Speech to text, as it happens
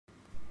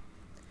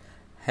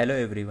Hello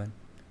everyone,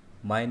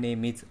 my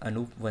name is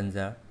Anup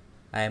Vanza.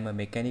 I am a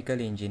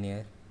mechanical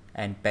engineer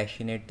and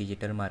passionate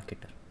digital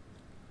marketer.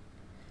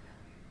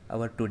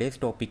 Our today's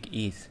topic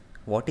is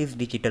what is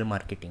digital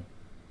marketing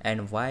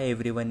and why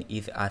everyone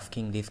is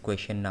asking this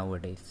question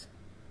nowadays.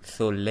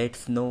 So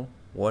let's know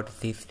what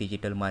this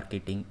digital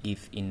marketing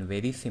is in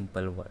very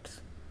simple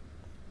words.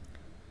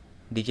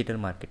 Digital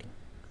marketing.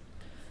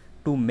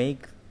 To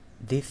make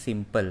this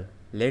simple,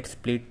 let's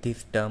split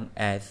this term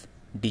as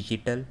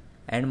digital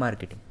and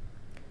marketing.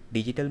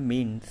 Digital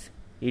means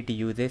it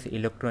uses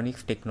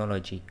electronics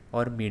technology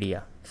or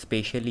media,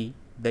 especially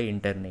the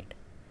internet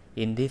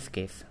in this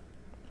case.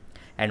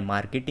 And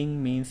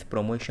marketing means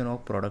promotion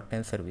of product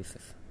and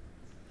services.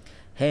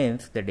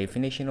 Hence, the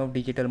definition of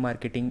digital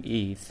marketing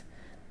is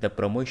the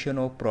promotion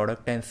of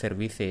product and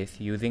services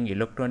using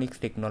electronics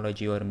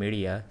technology or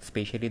media,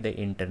 especially the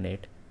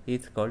internet,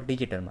 is called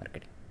digital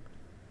marketing.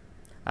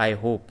 I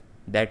hope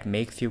that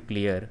makes you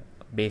clear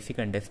basic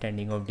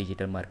understanding of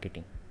digital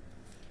marketing.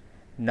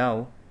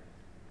 Now,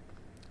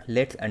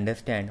 let's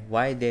understand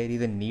why there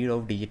is a need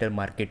of digital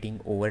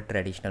marketing over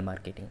traditional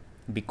marketing,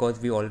 because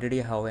we already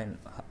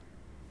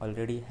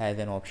has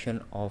an option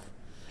of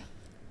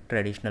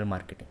traditional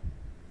marketing.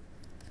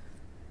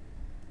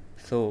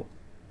 So,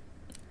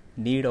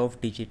 need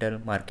of digital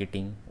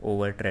marketing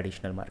over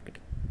traditional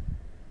marketing.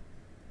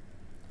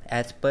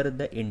 As per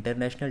the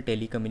International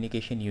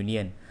Telecommunication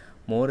Union,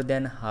 more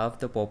than half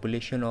the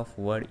population of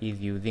world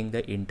is using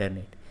the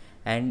internet,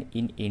 and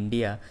in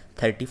India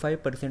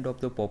 35% of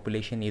the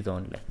population is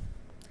online.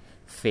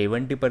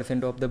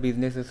 70% of the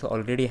businesses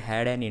already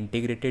had an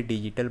integrated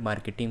digital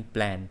marketing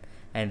plan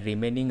and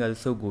remaining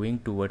also going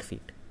towards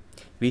it,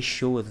 which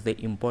shows the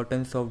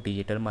importance of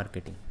digital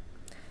marketing.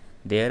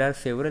 There are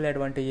several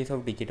advantages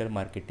of digital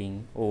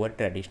marketing over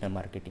traditional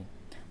marketing,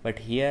 but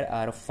here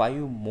are 5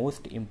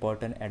 most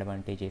important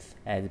advantages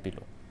as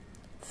below.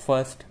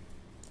 First,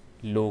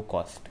 low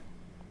cost.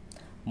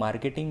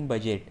 Marketing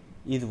budget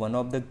is one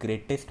of the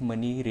greatest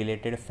money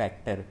related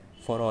factor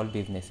for all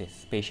businesses,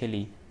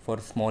 especially for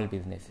small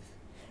businesses.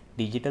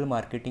 Digital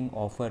marketing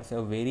offers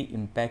a very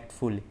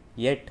impactful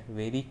yet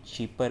very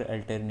cheaper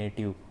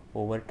alternative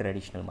over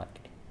traditional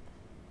marketing.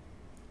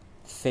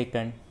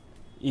 Second,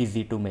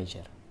 easy to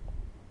measure.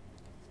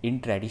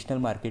 In traditional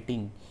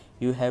marketing,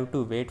 you have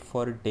to wait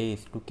for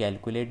days to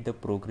calculate the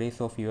progress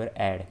of your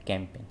ad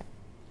campaign.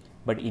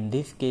 But in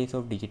this case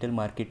of digital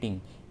marketing,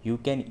 you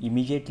can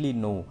immediately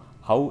know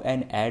how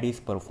an ad is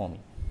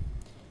performing.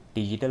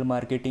 Digital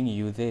marketing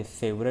uses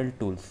several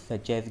tools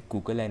such as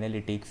Google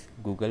Analytics,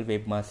 Google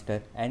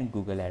Webmaster, and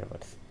Google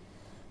AdWords.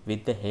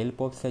 With the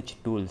help of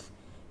such tools,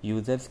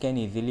 users can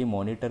easily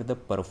monitor the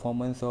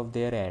performance of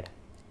their ad.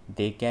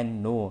 They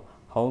can know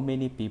how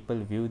many people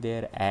view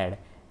their ad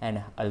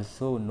and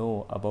also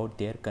know about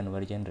their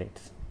conversion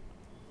rates.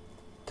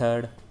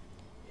 Third,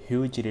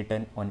 huge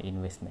return on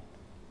investment.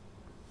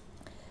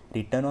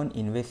 Return on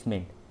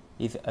investment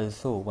is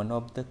also one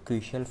of the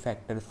crucial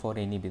factors for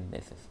any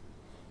businesses.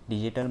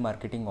 Digital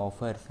marketing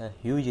offers a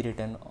huge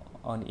return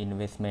on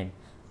investment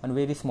on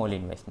very small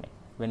investment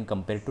when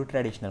compared to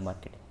traditional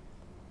marketing.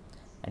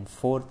 And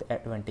fourth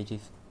advantage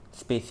is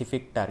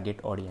specific target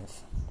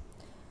audience.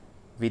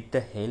 With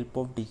the help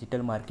of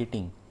digital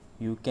marketing,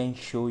 you can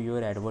show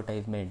your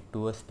advertisement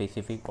to a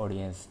specific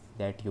audience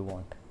that you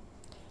want.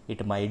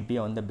 It might be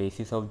on the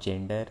basis of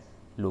gender,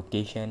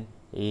 location,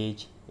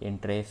 age,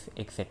 interests,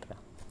 etc.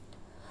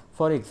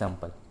 For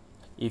example,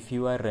 if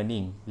you are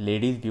running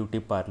ladies beauty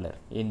parlor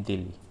in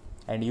Delhi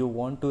and you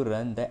want to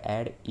run the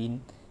ad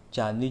in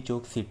Chandni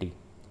Chowk city,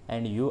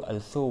 and you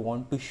also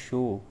want to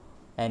show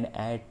an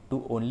ad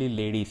to only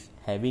ladies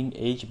having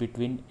age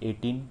between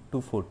 18 to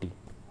 40,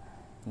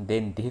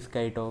 then this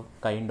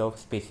kind of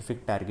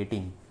specific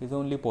targeting is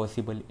only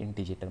possible in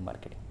digital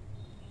marketing.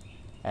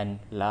 And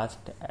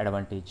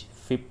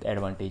fifth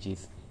advantage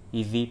is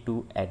easy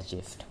to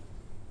adjust.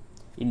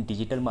 In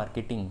digital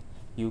marketing,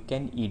 you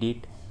can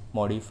edit,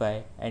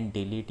 modify, and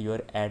delete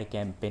your ad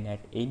campaign at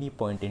any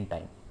point in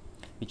time,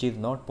 which is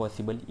not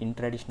possible in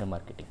traditional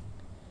marketing.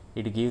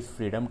 It gives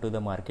freedom to the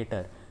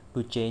marketer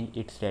to change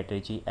its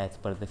strategy as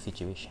per the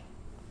situation.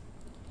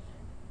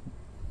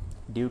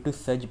 Due to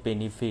such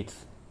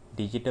benefits,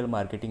 digital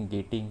marketing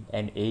getting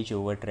an edge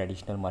over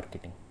traditional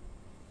marketing.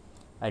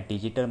 A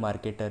digital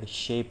marketer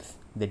shapes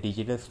the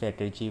digital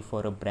strategy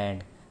for a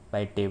brand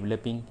by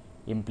developing,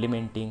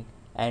 implementing,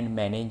 and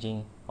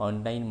managing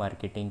online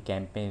marketing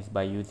campaigns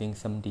by using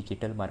some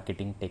digital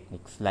marketing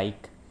techniques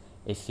like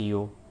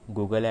SEO,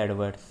 Google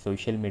AdWords,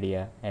 social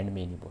media, and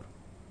many more.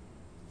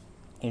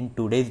 In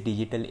today's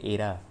digital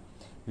era,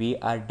 we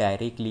are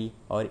directly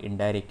or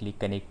indirectly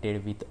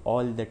connected with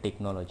all the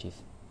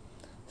technologies.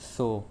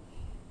 So,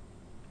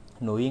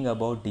 knowing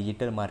about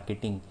digital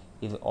marketing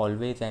is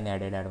always an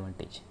added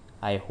advantage.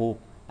 I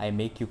hope I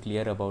make you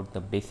clear about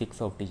the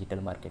basics of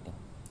digital marketing.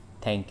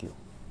 Thank you.